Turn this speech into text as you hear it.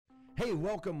Hey,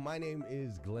 welcome. My name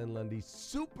is Glenn Lundy.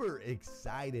 Super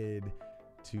excited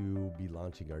to be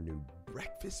launching our new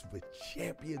Breakfast with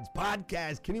Champions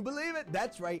podcast. Can you believe it?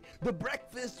 That's right. The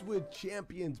Breakfast with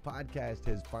Champions podcast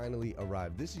has finally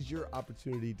arrived. This is your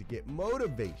opportunity to get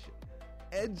motivation,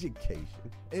 education,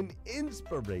 and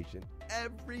inspiration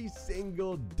every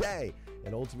single day.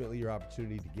 And ultimately, your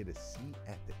opportunity to get a seat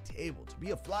at the table, to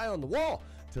be a fly on the wall,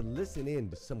 to listen in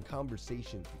to some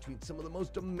conversations between some of the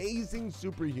most amazing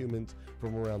superhumans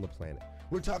from around the planet.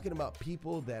 We're talking about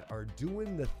people that are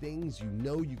doing the things you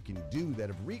know you can do, that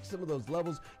have reached some of those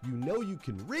levels you know you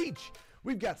can reach.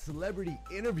 We've got celebrity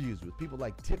interviews with people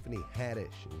like Tiffany Haddish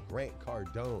and Grant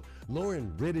Cardone,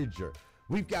 Lauren Rittiger.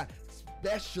 We've got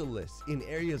specialists in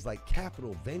areas like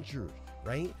capital ventures,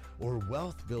 right? Or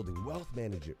wealth building, wealth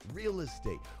management, real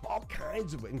estate, all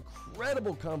kinds of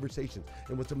incredible conversations.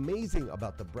 And what's amazing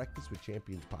about the Breakfast with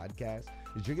Champions podcast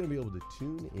is you're going to be able to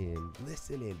tune in,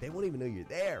 listen in. They won't even know you're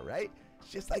there, right? It's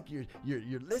just like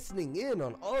you're listening in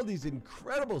on all these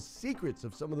incredible secrets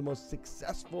of some of the most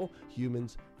successful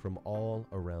humans from all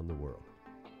around the world.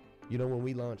 You know, when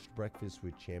we launched Breakfast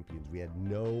with Champions, we had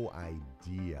no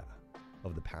idea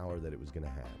of the power that it was going to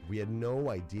have. We had no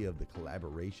idea of the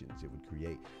collaborations it would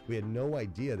create. We had no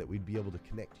idea that we'd be able to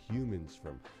connect humans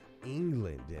from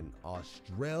England and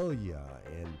Australia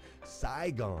and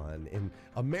Saigon and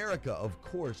America, of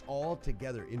course, all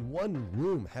together in one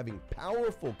room having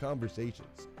powerful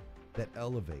conversations that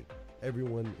elevate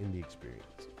everyone in the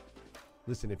experience.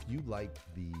 Listen, if you like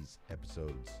these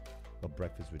episodes of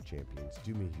Breakfast with Champions,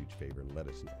 do me a huge favor and let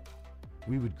us know.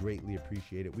 We would greatly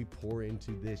appreciate it. We pour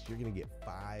into this. You're going to get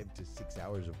 5 to 6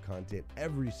 hours of content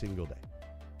every single day,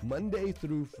 Monday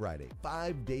through Friday,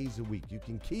 5 days a week. You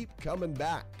can keep coming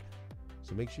back.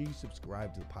 So make sure you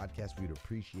subscribe to the podcast. We'd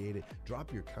appreciate it.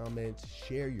 Drop your comments,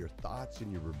 share your thoughts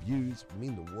and your reviews. It would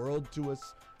mean the world to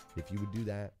us if you would do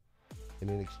that. And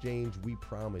in exchange, we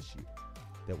promise you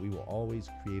that we will always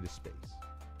create a space,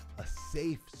 a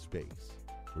safe space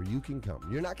where you can come.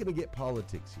 You're not going to get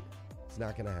politics here. It's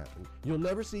not going to happen. You'll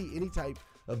never see any type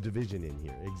of division in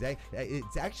here.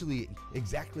 It's actually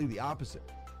exactly the opposite.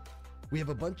 We have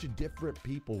a bunch of different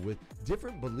people with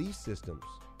different belief systems,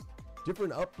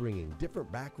 different upbringing, different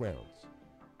backgrounds.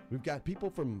 We've got people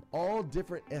from all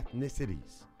different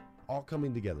ethnicities all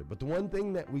coming together. But the one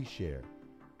thing that we share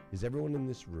is everyone in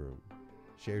this room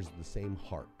shares the same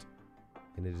heart.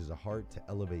 And it is a heart to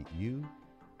elevate you,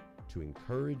 to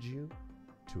encourage you,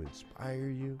 to inspire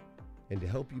you, and to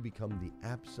help you become the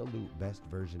absolute best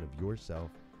version of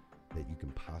yourself that you can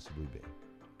possibly be.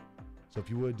 So if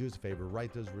you would, do us a favor,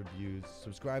 write those reviews,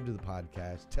 subscribe to the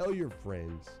podcast, tell your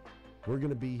friends. We're going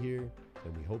to be here,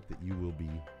 and we hope that you will be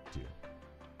too.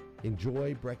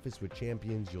 Enjoy Breakfast with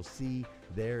Champions. You'll see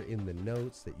there in the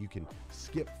notes that you can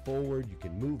skip forward, you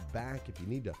can move back. If you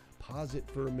need to pause it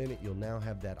for a minute, you'll now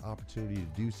have that opportunity to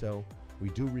do so. We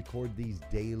do record these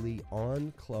daily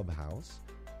on Clubhouse.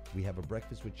 We have a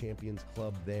Breakfast with Champions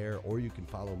club there, or you can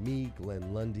follow me,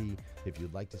 Glenn Lundy, if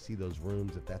you'd like to see those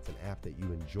rooms. If that's an app that you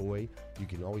enjoy, you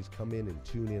can always come in and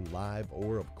tune in live,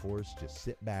 or of course, just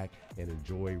sit back and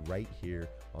enjoy right here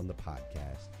on the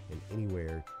podcast and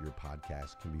anywhere your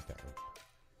podcast can be found.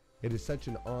 It is such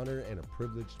an honor and a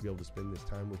privilege to be able to spend this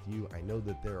time with you. I know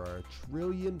that there are a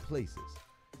trillion places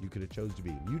you could have chose to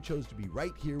be. You chose to be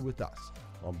right here with us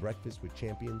on Breakfast with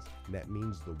Champions, and that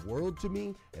means the world to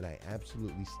me, and I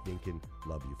absolutely stinking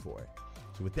love you for it.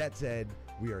 So with that said,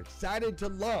 we are excited to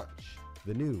launch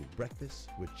the new Breakfast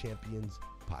with Champions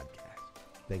podcast.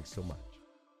 Thanks so much.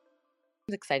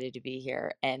 I'm excited to be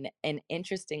here. And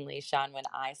interestingly, Sean, when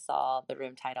I saw the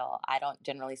room title, I don't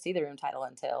generally see the room title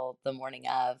until the morning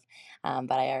of,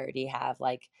 but I already have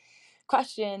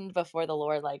questioned before the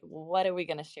Lord, like, what are we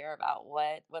going to share about?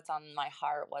 What's on my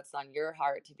heart? What's on your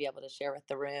heart to be able to share with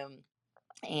the room?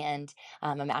 And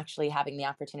I'm actually having the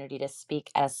opportunity to speak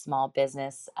at a small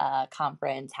business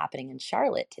conference happening in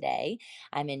Charlotte today.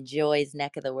 I'm in Joy's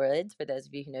neck of the woods. For those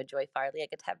of you who know Joy Farley, I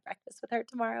get to have breakfast with her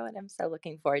tomorrow, and I'm so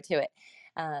looking forward to it.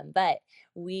 But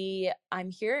I'm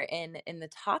here, in the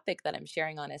topic that I'm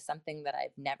sharing on is something that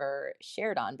I've never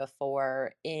shared on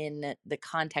before in the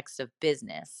context of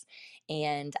business.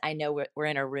 And I know we're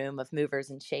in a room of movers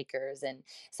and shakers, and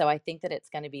so I think that it's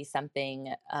going to be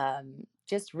something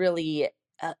just really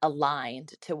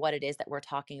aligned to what it is that we're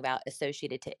talking about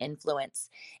associated to influence.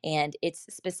 And it's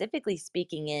specifically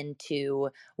speaking into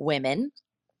women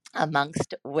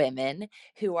amongst women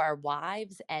who are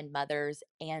wives and mothers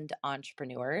and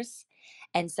entrepreneurs.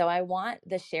 And so I want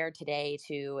the share today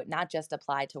to not just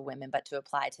apply to women, but to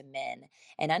apply to men,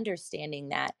 and understanding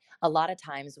that a lot of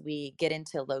times we get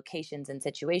into locations and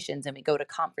situations and we go to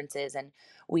conferences and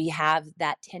we have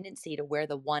that tendency to wear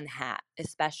the one hat,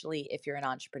 especially if you're an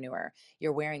entrepreneur.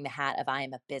 You're wearing the hat of I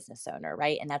am a business owner,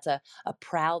 right? And that's a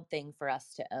proud thing for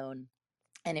us to own.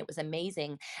 And it was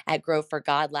amazing at Grow for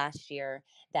God last year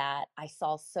that I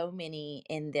saw so many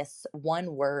in this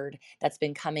one word that's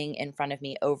been coming in front of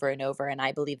me over and over. And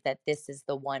I believe that this is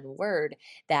the one word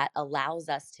that allows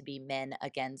us to be men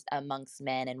against amongst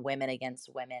men and women against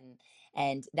women.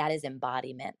 And that is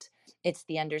embodiment. It's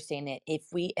the understanding that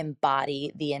if we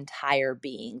embody the entire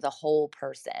being, the whole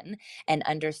person, and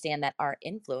understand that our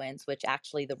influence, which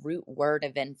actually the root word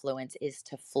of influence is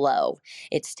to flow,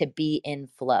 it's to be in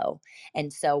flow.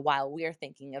 And so while we're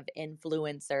thinking of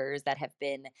influencers that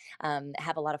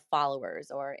have a lot of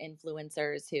followers, or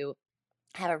influencers who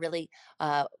have a really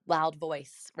loud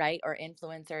voice, right? Or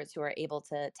influencers who are able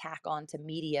to tack on to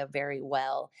media very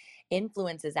well.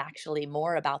 Influence is actually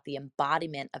more about the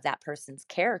embodiment of that person's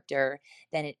character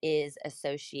than it is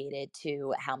associated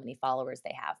to how many followers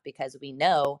they have, because we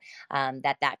know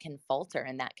that that can falter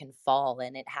and that can fall.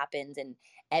 And it happens in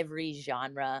every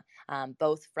genre,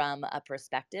 both from a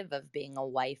perspective of being a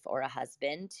wife or a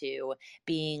husband to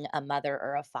being a mother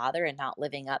or a father and not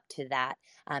living up to that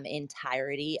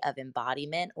entirety of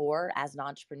embodiment, or as an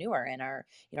entrepreneur and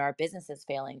our business is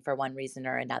failing for one reason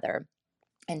or another.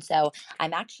 And so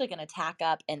I'm actually going to tack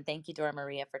up, and thank you, Dora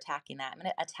Maria, for tacking that. I'm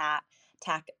going to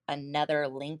tack another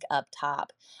link up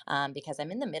top, because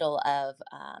I'm in the middle of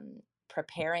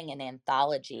preparing an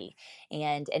anthology.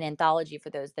 And an anthology, for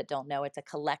those that don't know, it's a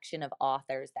collection of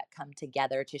authors that come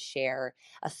together to share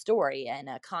a story and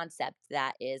a concept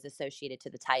that is associated to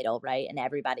the title, right? And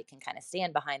everybody can kind of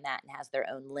stand behind that and has their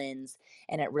own lens,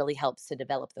 and it really helps to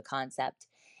develop the concept.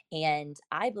 And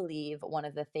I believe one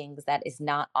of the things that is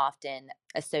not often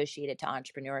associated to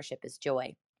entrepreneurship is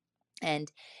joy.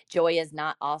 And joy is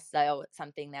not also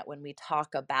something that when we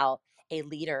talk about a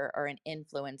leader or an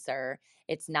influencer,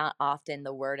 it's not often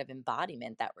the word of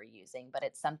embodiment that we're using, but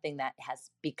it's something that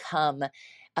has become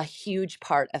a huge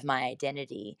part of my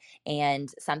identity, and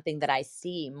something that I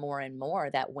see more and more,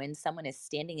 that when someone is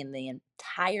standing in the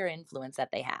entire influence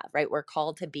that they have, right? We're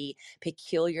called to be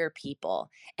peculiar people.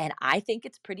 And I think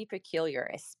it's pretty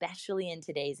peculiar, especially in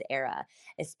today's era,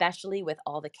 especially with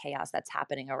all the chaos that's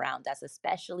happening around us,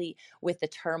 especially with the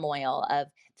turmoil of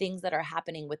things that are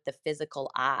happening with the physical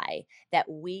eye,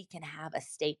 that we can have a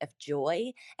state of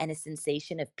joy and a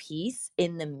sensation of peace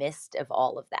in the midst of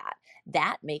all of that.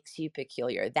 That makes you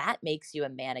peculiar. That makes you a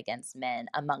man against men,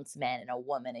 amongst men, and a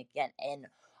woman again, and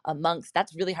amongst,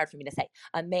 that's really hard for me to say,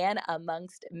 a man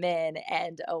amongst men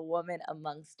and a woman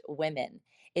amongst women,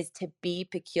 is to be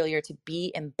peculiar, to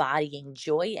be embodying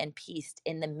joy and peace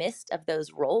in the midst of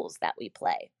those roles that we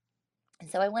play. And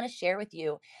so I want to share with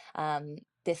you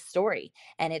this story,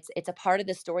 and it's a part of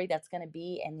the story that's going to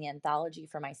be in the anthology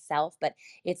for myself, but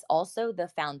it's also the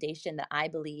foundation that I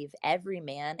believe every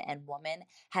man and woman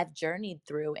have journeyed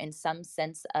through in some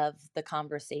sense of the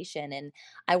conversation. And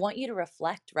I want you to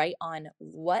reflect, right, on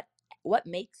what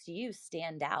makes you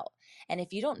stand out. And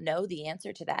if you don't know the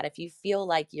answer to that, if you feel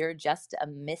like you're just a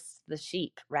miss the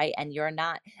sheep, right, and you're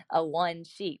not a one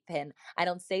sheep, and I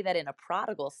don't say that in a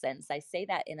prodigal sense, I say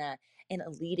that in a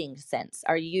leading sense.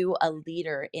 Are you a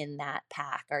leader in that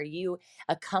pack? Are you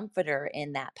a comforter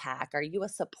in that pack? Are you a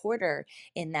supporter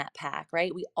in that pack,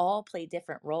 right? We all play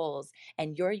different roles,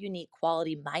 and your unique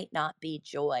quality might not be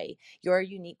joy. Your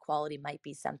unique quality might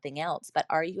be something else, but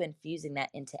are you infusing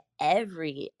that into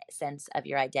every sense of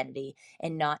your identity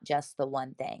and not just the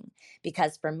one thing?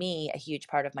 Because for me, a huge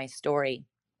part of my story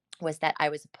was that I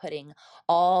was putting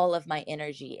all of my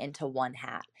energy into one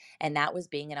hat, and that was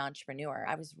being an entrepreneur.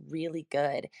 I was really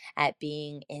good at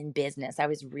being in business. I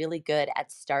was really good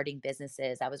at starting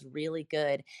businesses. I was really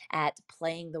good at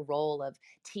playing the role of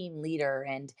team leader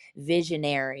and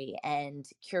visionary and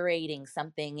curating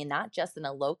something, and not just in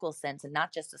a local sense and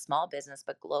not just a small business,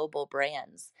 but global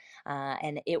brands.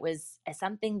 And it was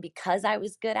something, because I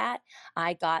was good at,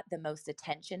 I got the most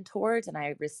attention towards, and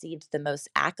I received the most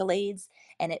accolades,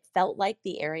 and it felt like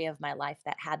the area of my life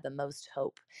that had the most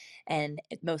hope and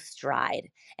most stride.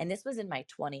 And this was in my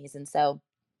 20s. And so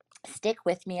stick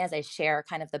with me as I share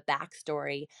kind of the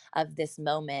backstory of this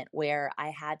moment where I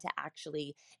had to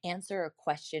actually answer a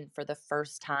question for the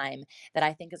first time, that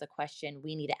I think is a question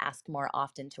we need to ask more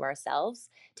often to ourselves,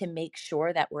 to make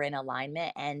sure that we're in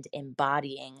alignment and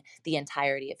embodying the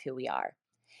entirety of who we are.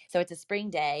 So it's a spring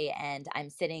day, and I'm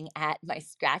sitting at my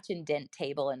scratch and dent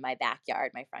table in my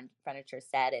backyard, my furniture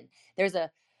set, and there's a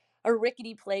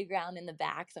rickety playground in the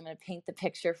back. So I'm going to paint the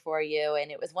picture for you.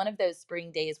 And it was one of those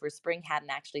spring days where spring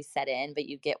hadn't actually set in, but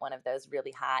you get one of those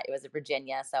really hot. It was in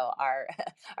Virginia, so our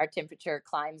our temperature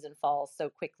climbs and falls so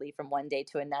quickly from one day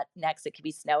to a next. It could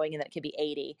be snowing and then it could be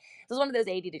 80. It was one of those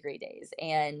 80-degree days,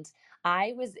 and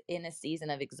I was in a season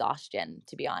of exhaustion,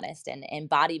 to be honest. And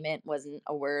embodiment wasn't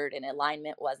a word, and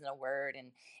alignment wasn't a word, and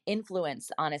influence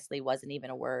honestly wasn't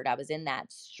even a word. I was in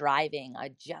that striving.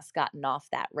 I just gotten off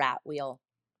that rat wheel,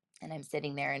 and I'm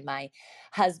sitting there, and my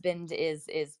husband is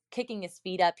kicking his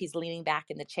feet up. He's leaning back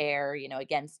in the chair,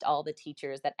 against all the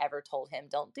teachers that ever told him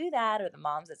don't do that, or the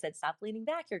moms that said stop leaning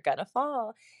back, you're gonna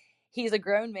fall. He's a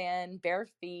grown man, bare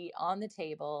feet on the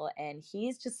table, and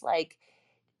he's just like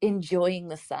enjoying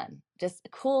the sun, just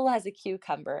cool as a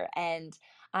cucumber. And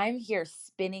I'm here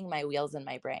spinning my wheels in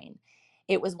my brain.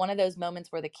 It was one of those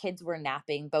moments where the kids were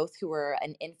napping, both who were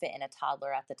an infant and a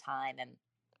toddler at the time, and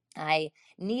I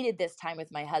needed this time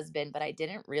with my husband, but I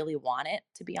didn't really want it,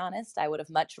 to be honest. I would have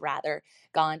much rather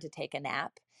gone to take a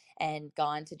nap and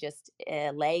gone to just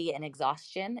lay in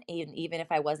exhaustion, even if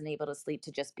I wasn't able to sleep,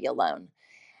 to just be alone.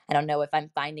 I don't know if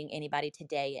I'm finding anybody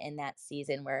today in that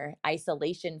season where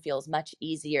isolation feels much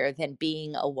easier than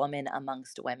being a woman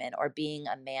amongst women or being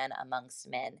a man amongst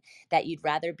men, that you'd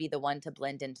rather be the one to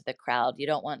blend into the crowd. You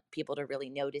don't want people to really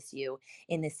notice you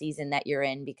in the season that you're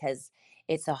in because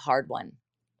it's a hard one.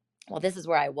 Well, this is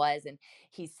where I was, and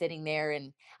he's sitting there,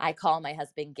 and I call my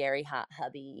husband Gary Hot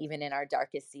Hubby, even in our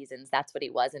darkest seasons. That's what he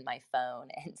was in my phone.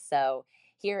 And so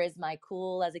here is my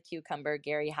cool as a cucumber,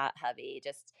 Gary Hot Hubby,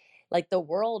 just like the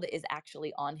world is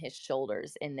actually on his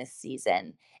shoulders in this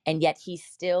season. And yet he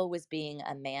still was being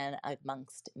a man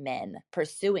amongst men,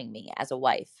 pursuing me as a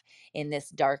wife in this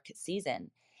dark season.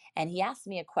 And he asked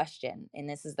me a question, and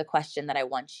this is the question that I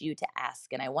want you to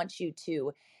ask. And I want you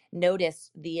to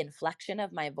notice the inflection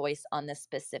of my voice on the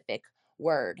specific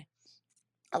word.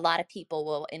 A lot of people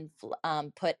will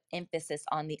put emphasis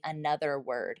on the another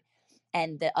word,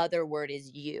 and the other word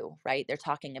is you, right? They're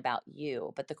talking about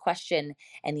you. But the question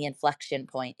and the inflection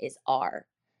point is are.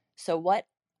 So, what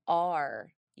are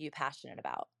you passionate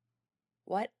about?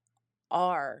 What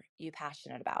are you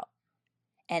passionate about?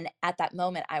 And at that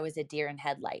moment, I was a deer in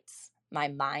headlights. My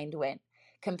mind went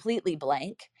completely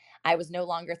blank. I was no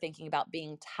longer thinking about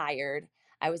being tired.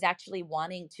 I was actually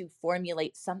wanting to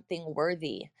formulate something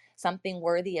worthy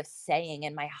of saying.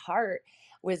 And my heart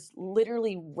was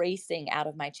literally racing out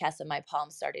of my chest, and my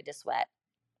palms started to sweat.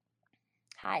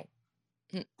 Hi,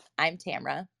 I'm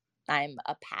Tamra. I'm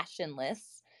a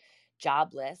passionless,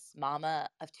 jobless mama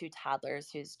of two toddlers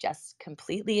who's just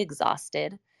completely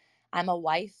exhausted. I'm a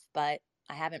wife, but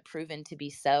I haven't proven to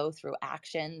be so through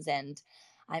actions, and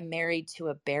I'm married to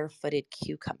a barefooted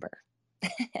cucumber.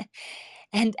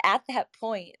 And at that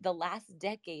point, the last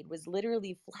decade was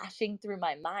literally flashing through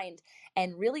my mind.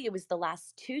 And really, it was the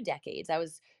last 2 decades. I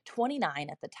was 29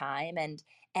 at the time, and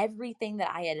everything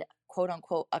that I had quote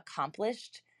unquote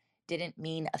accomplished didn't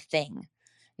mean a thing.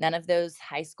 None of those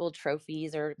high school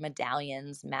trophies or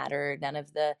medallions mattered. None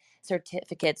of the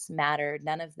certificates mattered.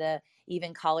 None of the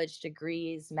even college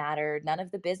degrees mattered. None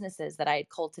of the businesses that I had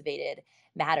cultivated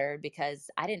mattered because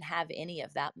I didn't have any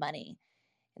of that money.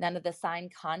 None of the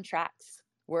signed contracts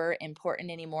were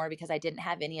important anymore because I didn't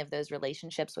have any of those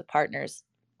relationships with partners.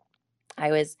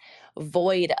 I was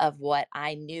void of what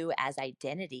I knew as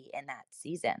identity in that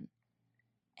season.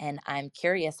 And I'm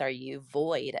curious, are you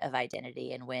void of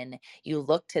identity? And when you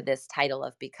look to this title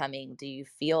of becoming, do you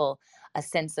feel a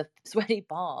sense of sweaty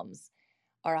palms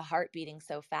or a heart beating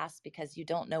so fast because you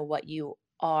don't know what you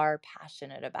are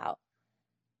passionate about?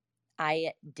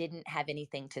 I didn't have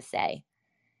anything to say.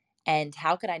 And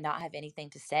how could I not have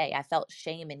anything to say? I felt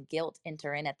shame and guilt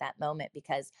enter in at that moment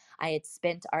because I had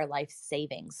spent our life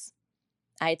savings.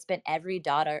 I had spent every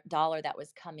dollar that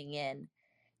was coming in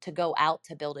to go out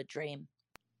to build a dream,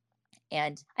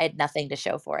 and I had nothing to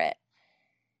show for it.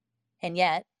 And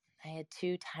yet, I had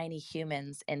two tiny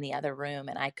humans in the other room,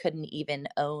 and I couldn't even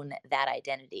own that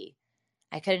identity.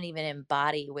 I couldn't even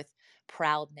embody with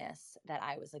proudness that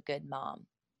I was a good mom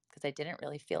because I didn't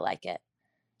really feel like it.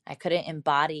 I couldn't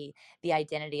embody the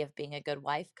identity of being a good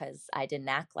wife because I didn't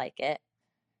act like it.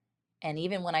 And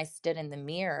even when I stood in the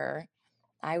mirror,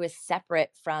 I was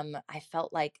separate from, I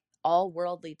felt like all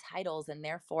worldly titles, and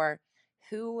therefore,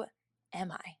 who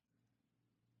am I?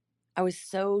 I was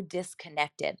so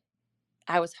disconnected.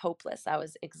 I was hopeless. I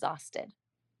was exhausted.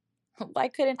 Why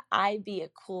couldn't I be a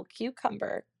cool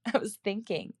cucumber? I was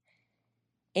thinking.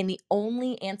 And the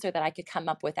only answer that I could come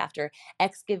up with after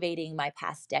excavating my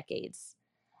past decades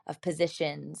of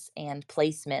positions and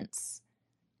placements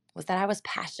was that I was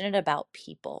passionate about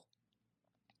people.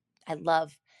 I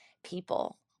love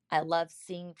people. I love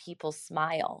seeing people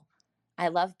smile. I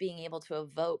love being able to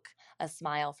evoke a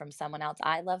smile from someone else.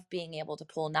 I love being able to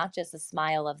pull not just a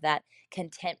smile of that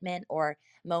contentment or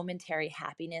momentary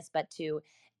happiness, but to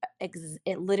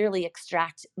it literally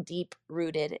extract deep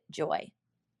rooted joy.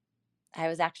 I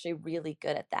was actually really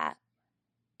good at that,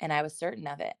 and I was certain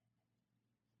of it.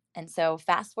 And so,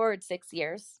 fast forward 6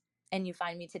 years, and you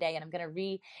find me today, and I'm going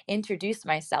to reintroduce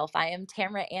myself. I am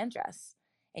Tamara Andrus.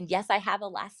 And yes, I have a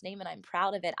last name, and I'm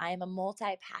proud of it. I am a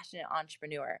multi passionate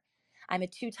entrepreneur. I'm a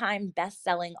 2-time best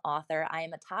selling author. I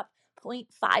am a top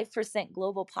 0.5%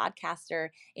 global podcaster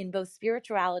in both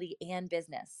spirituality and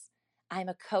business. I'm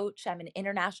a coach. I'm an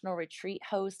international retreat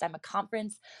host. I'm a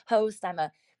conference host. I'm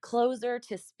a closer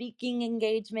to speaking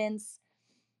engagements.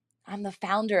 I'm the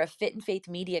founder of Fit and Faith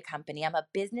Media Company. I'm a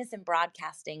business and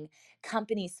broadcasting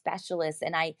company specialist,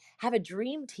 and I have a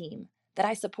dream team that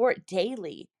I support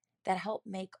daily that help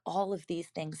make all of these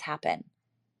things happen.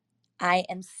 I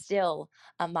am still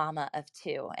a mama of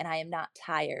two, and I am not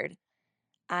tired.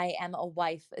 I am a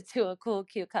wife to a cool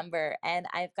cucumber, and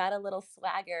I've got a little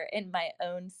swagger in my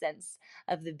own sense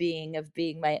of being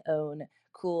my own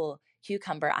cool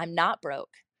cucumber. I'm not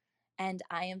broke, and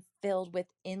I am filled with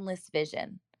endless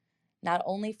vision, not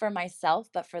only for myself,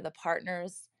 but for the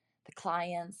partners, the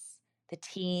clients, the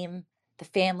team, the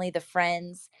family, the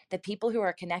friends, the people who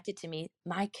are connected to me,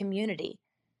 my community.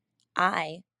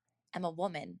 I am a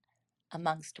woman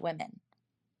amongst women.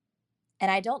 And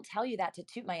I don't tell you that to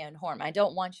toot my own horn. I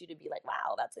don't want you to be like,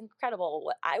 wow, that's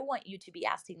incredible. I want you to be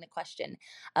asking the question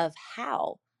of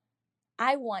how.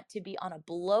 I want to be on a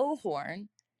blowhorn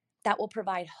that will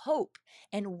provide hope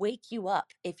and wake you up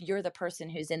if you're the person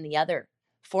who's in the other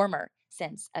former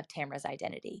sense of Tamara's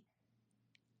identity,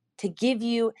 to give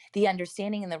you the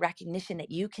understanding and the recognition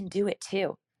that you can do it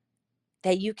too,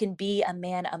 that you can be a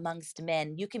man amongst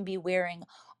men. You can be wearing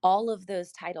all of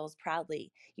those titles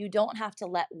proudly. You don't have to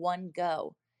let one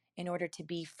go in order to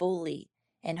be fully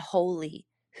and wholly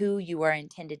who you are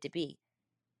intended to be.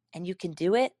 And you can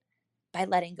do it by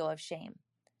letting go of shame,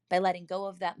 by letting go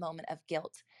of that moment of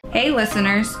guilt. Hey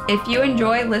listeners, if you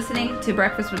enjoy listening to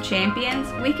Breakfast with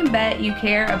Champions, we can bet you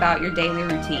care about your daily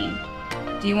routine.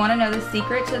 Do you want to know the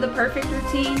secret to the perfect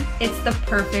routine? It's the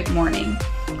perfect morning.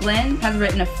 Glenn has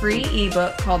written a free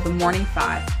ebook called The Morning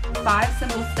 5, 5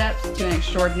 simple steps to an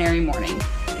extraordinary morning.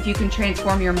 If you can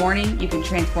transform your morning, you can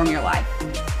transform your life.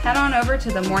 Head on over to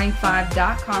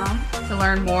themorning5.com to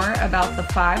learn more about the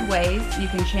 5 ways you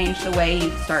can change the way you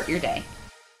start your day.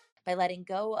 By letting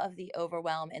go of the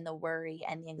overwhelm and the worry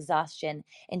and the exhaustion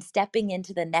and stepping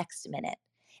into the next minute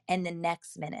and the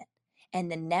next minute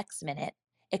and the next minute,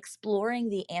 exploring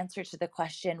the answer to the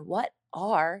question, what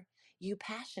are you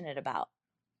passionate about?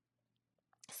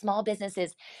 Small business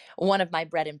is one of my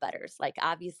bread and butters, like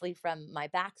obviously from my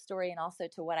backstory and also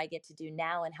to what I get to do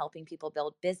now and helping people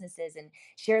build businesses and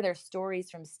share their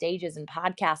stories from stages and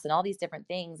podcasts and all these different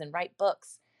things and write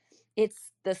books.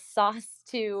 It's the sauce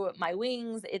to my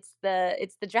wings. It's the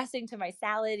dressing to my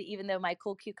salad, even though my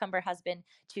cool cucumber husband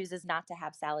chooses not to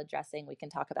have salad dressing. We can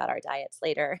talk about our diets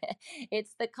later.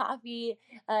 It's the coffee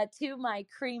to my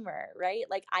creamer, right?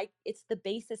 Like it's the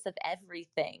basis of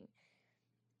everything.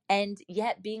 And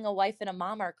yet being a wife and a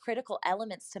mom are critical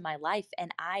elements to my life.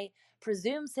 And I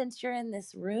presume since you're in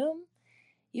this room,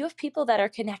 you have people that are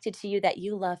connected to you that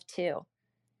you love too.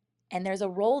 And there's a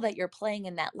role that you're playing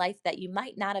in that life that you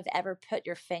might not have ever put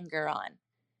your finger on,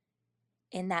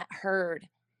 in that herd,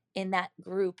 in that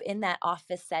group, in that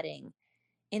office setting,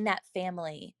 in that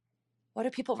family. What do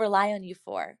people rely on you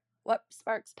for? What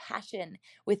sparks passion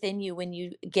within you when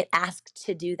you get asked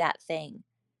to do that thing?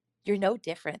 You're no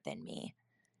different than me.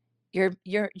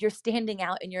 You're standing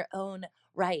out in your own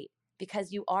right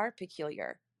because you are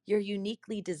peculiar. You're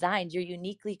uniquely designed, you're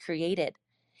uniquely created.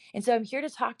 And so I'm here to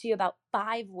talk to you about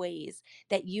 5 ways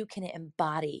that you can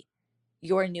embody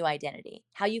your new identity,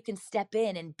 how you can step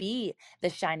in and be the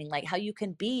shining light, how you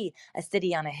can be a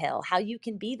city on a hill, how you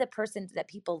can be the person that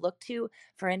people look to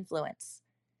for influence.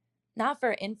 Not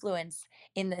for influence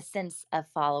in the sense of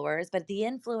followers, but the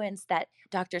influence that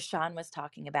Dr. Sean was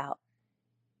talking about,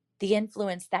 the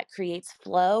influence that creates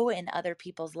flow in other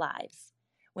people's lives.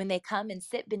 When they come and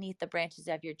sit beneath the branches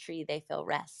of your tree, they feel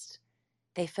rest,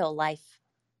 they feel life,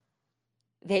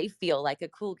 they feel like a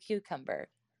cool cucumber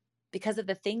because of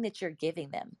the thing that you're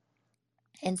giving them.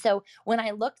 And so when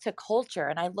I look to culture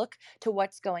and I look to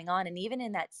what's going on, and even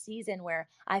in that season where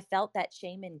I felt that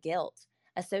shame and guilt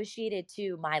associated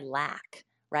to my lack,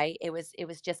 right? It was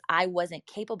just, I wasn't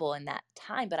capable in that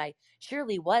time, but I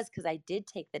surely was, because I did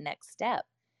take the next step.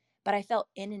 But I felt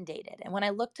inundated. And when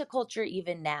I look to culture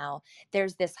even now,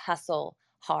 there's this hustle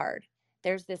hard.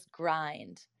 There's this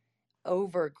grind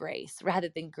over grace rather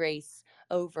than grace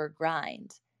over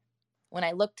grind. When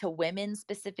I look to women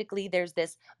specifically, there's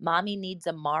this mommy needs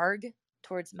a marg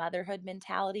towards motherhood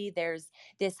mentality. There's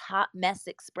this hot mess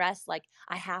express, like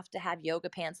I have to have yoga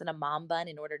pants and a mom bun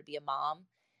in order to be a mom.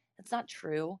 That's not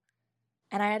true.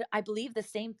 And I believe the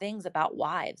same things about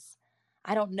wives.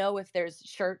 I don't know if there's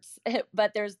shirts,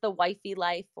 but there's the wifey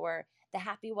life or the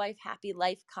happy wife, happy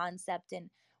life concept. And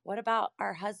what about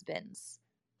our husbands?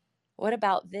 What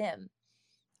about them?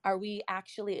 Are we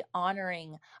actually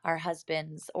honoring our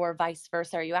husbands, or vice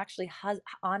versa? Are you actually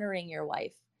honoring your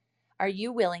wife? Are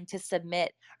you willing to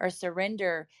submit or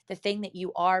surrender the thing that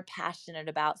you are passionate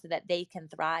about so that they can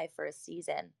thrive for a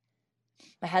season?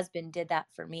 My husband did that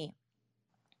for me.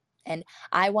 And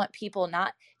I want people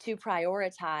not to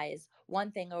prioritize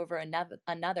one thing over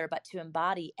another, but to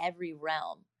embody every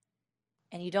realm.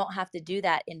 And you don't have to do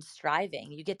that in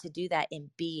striving. You get to do that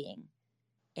in being.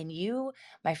 And you,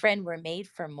 my friend, were made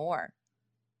for more.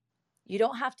 You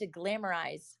don't have to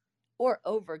glamorize or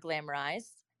over glamorize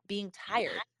being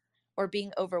tired or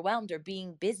being overwhelmed or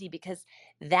being busy, because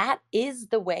that is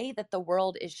the way that the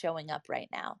world is showing up right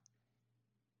now.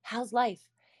 How's life?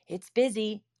 It's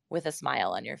busy, with a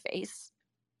smile on your face.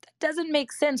 That doesn't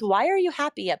make sense. Why are you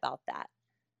happy about that?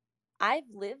 I've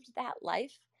lived that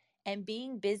life, and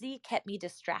being busy kept me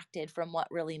distracted from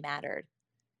what really mattered.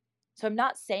 So I'm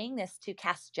not saying this to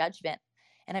cast judgment,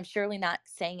 and I'm surely not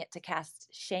saying it to cast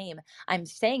shame. I'm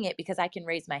saying it because I can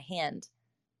raise my hand.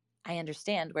 I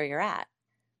understand where you're at.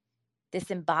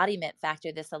 This embodiment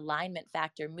factor, this alignment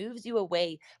factor moves you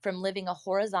away from living a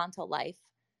horizontal life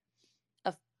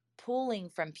of pulling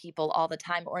from people all the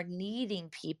time or needing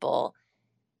people,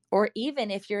 or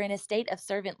even if you're in a state of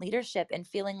servant leadership and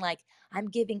feeling like I'm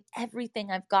giving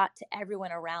everything I've got to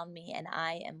everyone around me and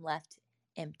I am left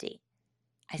empty.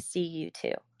 I see you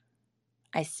too.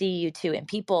 I see you too. And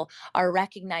people are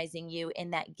recognizing you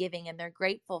in that giving, and they're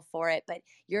grateful for it. But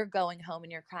you're going home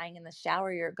and you're crying in the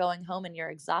shower. You're going home and you're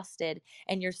exhausted,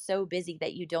 and you're so busy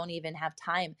that you don't even have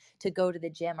time to go to the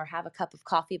gym or have a cup of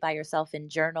coffee by yourself and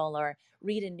journal or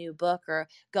read a new book or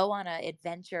go on an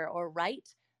adventure or write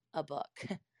a book.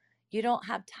 You don't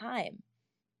have time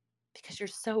because you're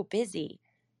so busy.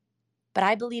 But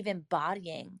I believe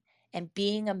embodying and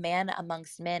being a man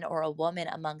amongst men or a woman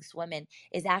amongst women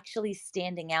is actually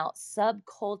standing out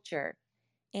subculture,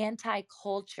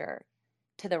 anti-culture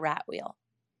to the rat wheel,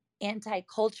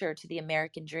 anti-culture to the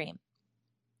American dream.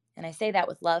 And I say that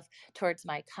with love towards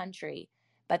my country,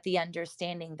 but the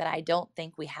understanding that I don't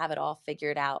think we have it all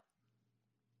figured out.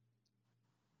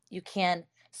 You can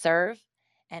serve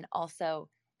and also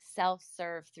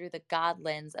self-serve through the God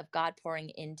lens of God pouring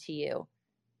into you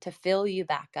to fill you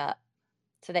back up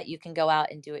so that you can go out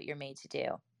and do what you're made to do.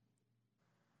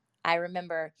 I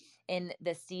remember in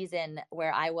the season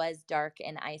where I was dark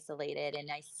and isolated,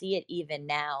 and I see it even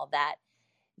now, that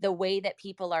the way that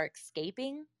people are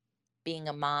escaping being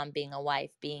a mom, being a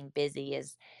wife, being busy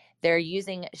is they're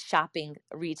using shopping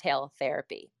retail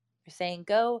therapy. They're saying,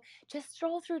 go just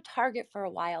stroll through Target for a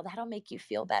while. That'll make you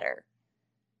feel better.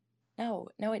 No,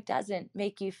 it doesn't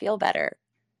make you feel better.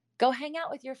 Go hang out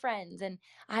with your friends. And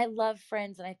I love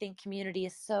friends, and I think community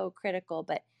is so critical,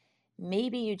 but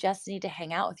maybe you just need to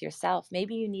hang out with yourself.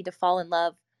 Maybe you need to fall in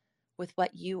love with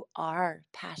what you are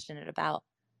passionate about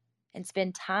and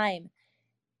spend time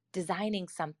designing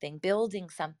something, building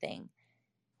something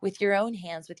with your own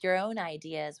hands, with your own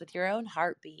ideas, with your own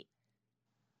heartbeat.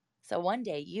 So one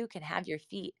day you can have your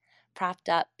feet propped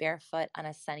up barefoot on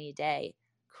a sunny day,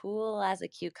 cool as a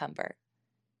cucumber.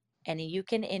 And you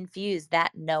can infuse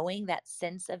that knowing, that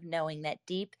sense of knowing, that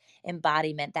deep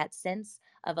embodiment, that sense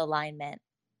of alignment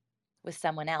with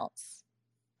someone else.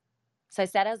 So I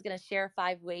said I was going to share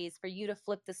 5 ways for you to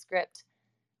flip the script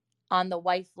on the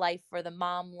wife life or the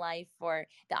mom life or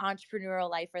the entrepreneurial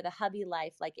life or the hubby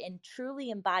life, like, and truly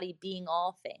embody being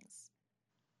all things.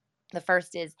 The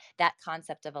first is that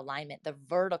concept of alignment, the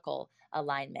vertical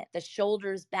alignment, the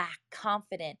shoulders back,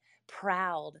 confident,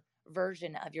 proud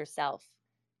version of yourself,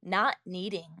 not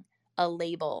needing a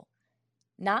label,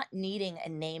 not needing a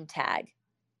name tag,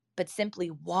 but simply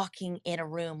walking in a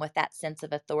room with that sense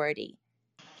of authority,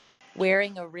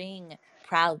 wearing a ring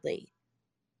proudly,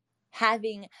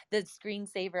 having the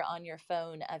screensaver on your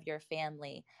phone of your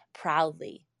family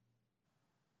proudly,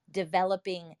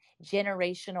 developing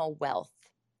generational wealth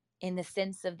in the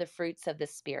sense of the fruits of the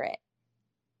spirit,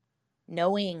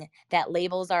 knowing that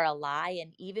labels are a lie.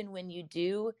 And even when you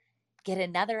do get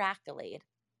another accolade.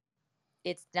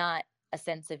 It's not a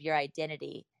sense of your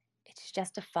identity. It's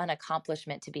just a fun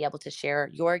accomplishment to be able to share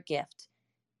your gift,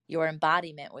 your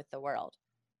embodiment with the world.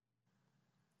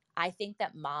 I think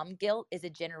that mom guilt is a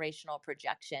generational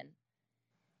projection.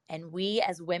 And we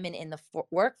as women in the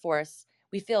workforce,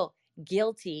 we feel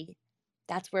guilty.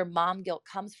 That's where mom guilt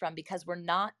comes from, because we're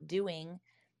not doing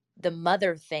the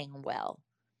mother thing well.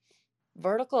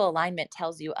 Vertical alignment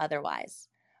tells you otherwise.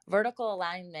 Vertical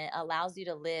alignment allows you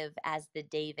to live as the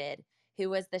David who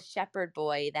was the shepherd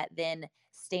boy that then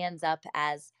stands up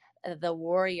as the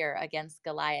warrior against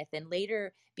Goliath and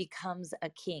later becomes a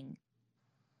king.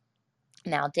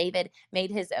 Now, David made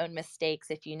his own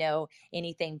mistakes, if you know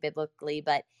anything biblically,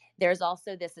 but there's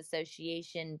also this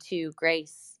association to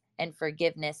grace and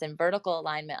forgiveness, and vertical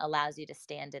alignment allows you to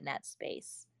stand in that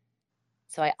space.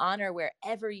 So I honor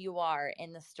wherever you are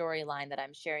in the storyline that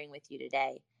I'm sharing with you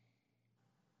today,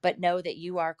 but know that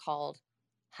you are called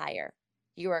higher.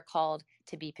 You are called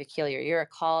to be peculiar. You're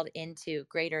called into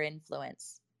greater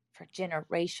influence, for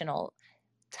generational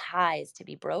ties to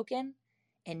be broken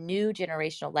and new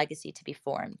generational legacy to be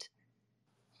formed.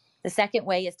 The second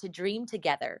way is to dream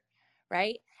together,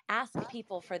 right? Ask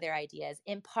people for their ideas,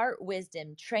 impart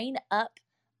wisdom, train up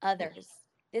others.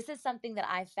 This is something that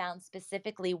I found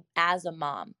specifically as a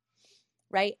mom,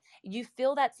 right? You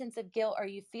feel that sense of guilt, or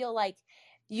you feel like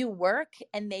you work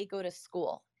and they go to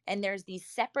school. And there's these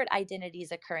separate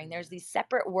identities occurring. There's these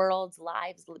separate worlds,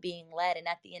 lives being led. And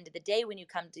at the end of the day, when you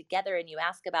come together and you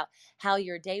ask about how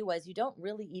your day was, you don't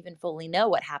really even fully know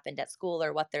what happened at school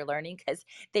or what they're learning, because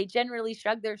they generally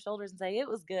shrug their shoulders and say, it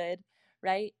was good,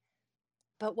 right?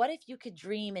 But what if you could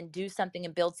dream and do something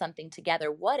and build something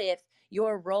together? What if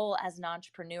your role as an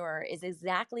entrepreneur is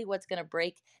exactly what's going to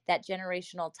break that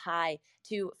generational tie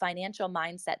to financial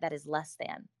mindset that is less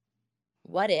than?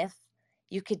 What if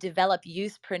you could develop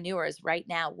youthpreneurs right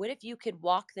now? What if you could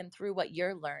walk them through what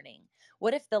you're learning?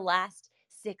 What if the last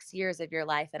 6 years of your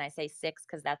life, and I say 6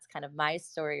 because that's kind of my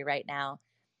story right now,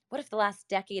 what if the last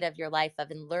decade of your life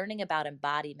of learning about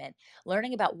embodiment,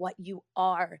 learning about what you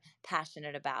are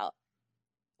passionate about?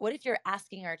 What if you're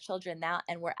asking our children that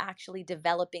and we're actually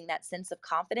developing that sense of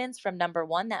confidence from number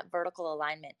one, that vertical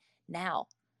alignment now?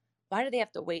 Why do they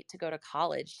have to wait to go to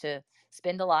college to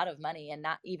spend a lot of money and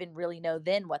not even really know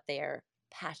then what they're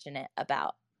passionate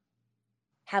about?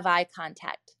 Have eye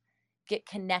contact, get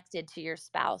connected to your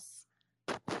spouse,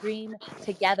 dream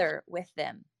together with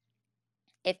them.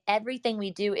 If everything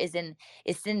we do is in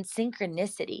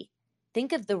synchronicity,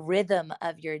 think of the rhythm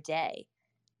of your day.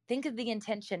 Think of the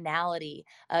intentionality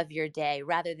of your day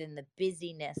rather than the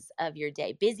busyness of your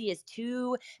day. Busy is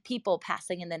two people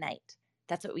passing in the night.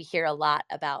 That's what we hear a lot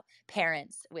about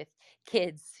parents with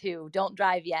kids who don't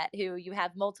drive yet, who you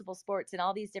have multiple sports and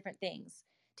all these different things.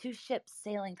 Two ships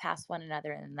sailing past one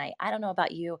another in the night. I don't know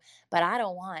about you, but I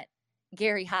don't want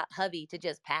Gary Hot Hubby to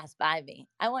just pass by me.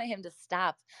 I want him to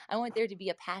stop. I want there to be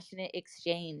a passionate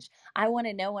exchange. I want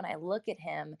to know when I look at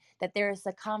him that there is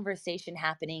a conversation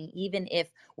happening, even if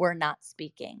we're not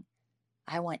speaking.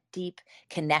 I want deep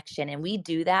connection. And we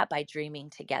do that by dreaming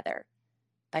together,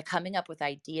 by coming up with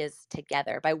ideas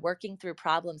together, by working through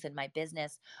problems in my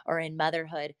business or in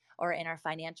motherhood or in our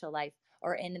financial life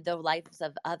or in the lives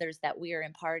of others that we are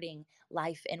imparting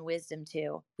life and wisdom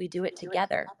to. We do it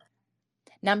together.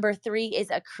 Number 3 is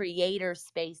a creator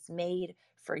space made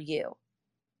for you,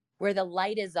 where the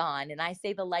light is on. And I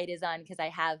say the light is on because I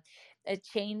have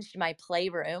changed my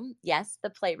playroom. Yes,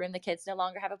 the playroom. The kids no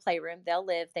longer have a playroom.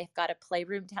 They've got a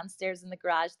playroom downstairs in the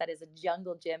garage that is a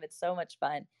jungle gym. It's so much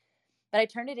fun. But I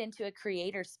turned it into a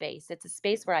creator space. It's a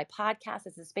space where I podcast.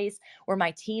 It's a space where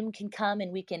my team can come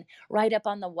and we can write up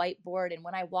on the whiteboard. And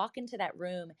when I walk into that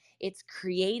room, it's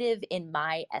creative in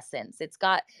my essence. It's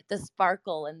got the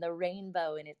sparkle and the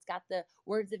rainbow, and it's got the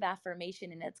words of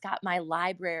affirmation, and it's got my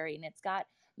library, and it's got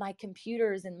my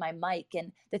computers and my mic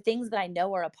and the things that I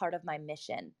know are a part of my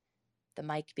mission, the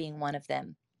mic being one of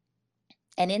them.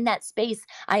 And in that space,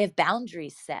 I have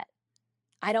boundaries set.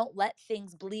 I don't let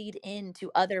things bleed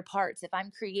into other parts. If I'm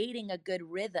creating a good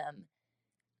rhythm,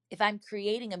 if I'm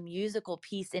creating a musical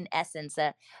piece in essence,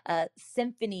 a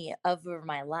symphony over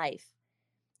my life,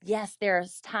 yes, there are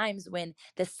times when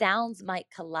the sounds might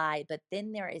collide, but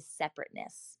then there is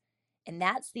separateness. And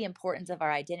that's the importance of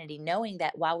our identity, knowing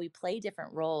that while we play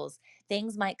different roles,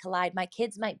 things might collide. My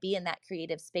kids might be in that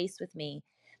creative space with me,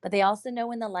 but they also know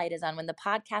when the light is on, when the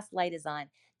podcast light is on,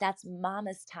 that's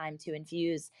mama's time to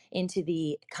infuse into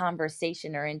the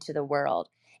conversation or into the world.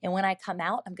 And when I come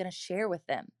out, I'm going to share with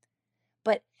them.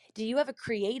 But do you have a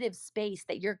creative space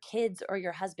that your kids or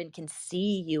your husband can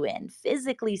see you in,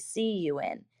 physically see you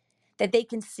in? that they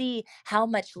can see how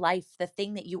much life the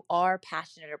thing that you are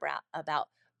passionate about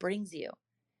brings you?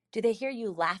 Do they hear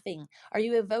you laughing? Are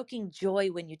you evoking joy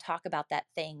when you talk about that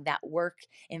thing, that work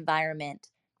environment,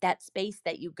 that space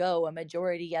that you go a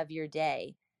majority of your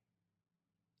day?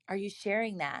 Are you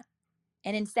sharing that?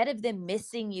 And instead of them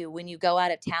missing you when you go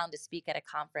out of town to speak at a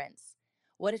conference,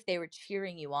 what if they were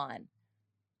cheering you on?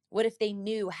 What if they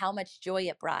knew how much joy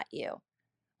it brought you?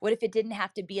 What if it didn't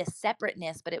have to be a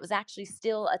separateness, but it was actually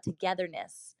still a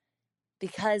togetherness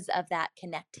because of that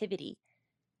connectivity?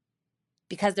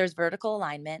 Because there's vertical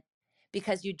alignment,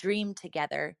 because you dream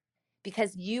together,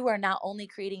 because you are not only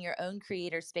creating your own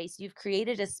creator space, you've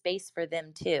created a space for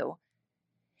them too.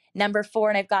 Number 4,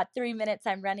 and I've got 3 minutes,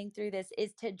 I'm running through this,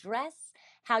 is to dress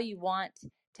how you want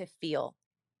to feel.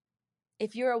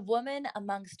 If you're a woman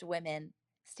amongst women,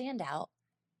 stand out.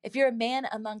 If you're a man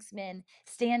amongst men,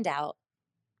 stand out.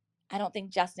 I don't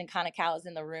think Justin Kanakawa is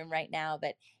in the room right now,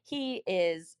 but he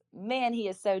is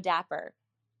so dapper.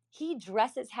 He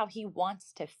dresses how he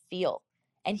wants to feel,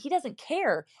 and he doesn't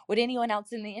care what anyone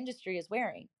else in the industry is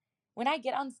wearing. When I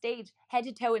get on stage head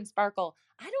to toe in sparkle,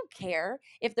 I don't care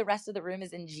if the rest of the room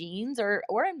is in jeans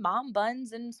or in mom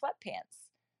buns and sweatpants.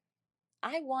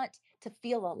 I want to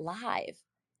feel alive.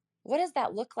 What does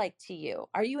that look like to you?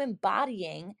 Are you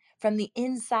embodying from the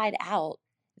inside out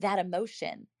that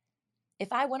emotion?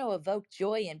 If I want to evoke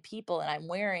joy in people and I'm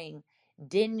wearing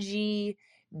dingy,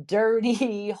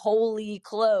 dirty, holy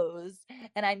clothes,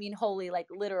 and I mean holy like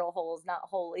literal holes, not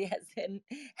holy as in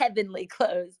heavenly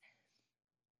clothes,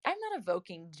 I'm not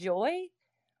evoking joy,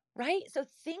 right? So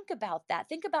think about that.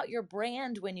 Think about your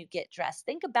brand when you get dressed.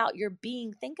 Think about your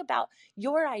being. Think about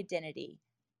your identity.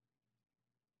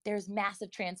 There's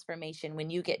massive transformation when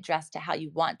you get dressed to how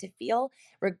you want to feel,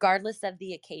 regardless of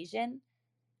the occasion,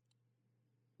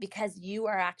 because you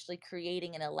are actually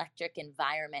creating an electric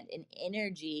environment, an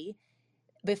energy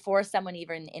before someone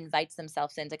even invites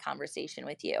themselves into conversation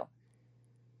with you.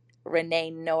 Renee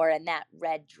Noor in that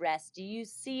red dress. Do you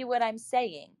see what I'm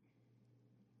saying?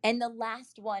 And the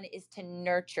last one is to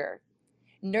nurture.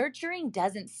 Nurturing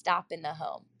doesn't stop in the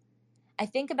home. I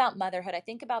think about motherhood. I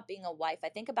think about being a wife. I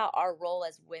think about our role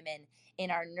as women in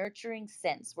our nurturing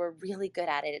sense. We're really good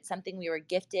at it. It's something we were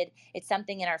gifted. It's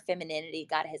something in our femininity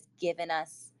God has given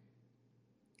us.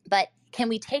 But can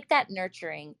we take that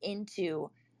nurturing into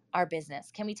our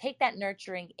business? Can we take that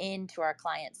nurturing into our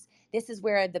clients? This is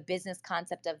where the business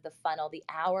concept of the funnel, the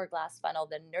hourglass funnel,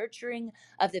 the nurturing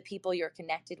of the people you're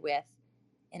connected with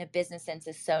in a business sense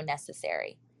is so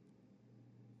necessary.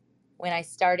 When I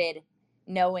started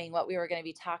knowing what we were going to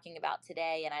be talking about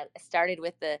today, and I started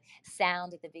with the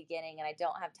sound at the beginning, and I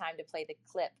don't have time to play the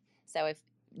clip. So if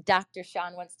Dr.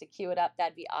 Sean wants to cue it up,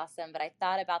 that'd be awesome. But I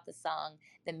thought about the song,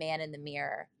 The Man in the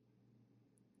Mirror.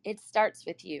 It starts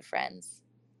with you, friends.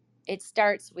 It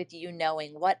starts with you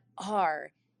knowing what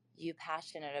are you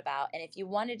passionate about. And if you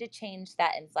wanted to change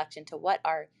that inflection to what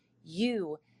are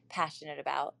you passionate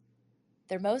about,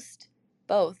 they're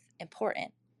both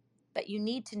important. But you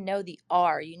need to know the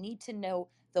R. You need to know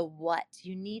the what.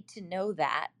 You need to know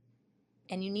that.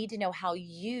 And you need to know how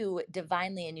you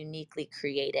divinely and uniquely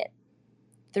create it.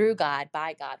 Through God,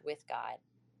 by God, with God.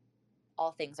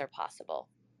 All things are possible.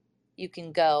 You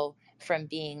can go from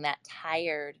being that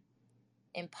tired,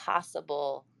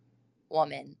 impossible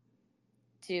woman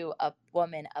to a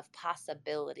woman of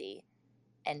possibility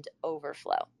and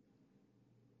overflow.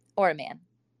 Or a man.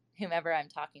 Whomever I'm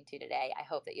talking to today, I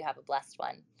hope that you have a blessed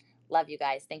one. Love you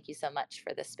guys. Thank you so much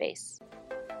for this space.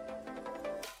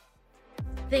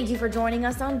 Thank you for joining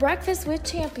us on Breakfast with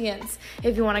Champions.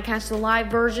 If you want to catch the live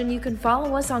version, you can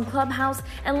follow us on Clubhouse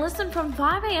and listen from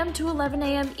 5 a.m. to 11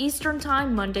 a.m. Eastern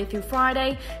Time, Monday through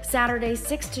Friday, Saturdays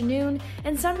 6 to noon,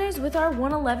 and Sundays with our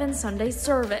 111 Sunday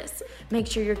service. Make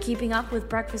sure you're keeping up with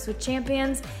Breakfast with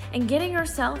Champions and getting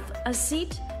yourself a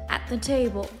seat at the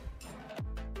table.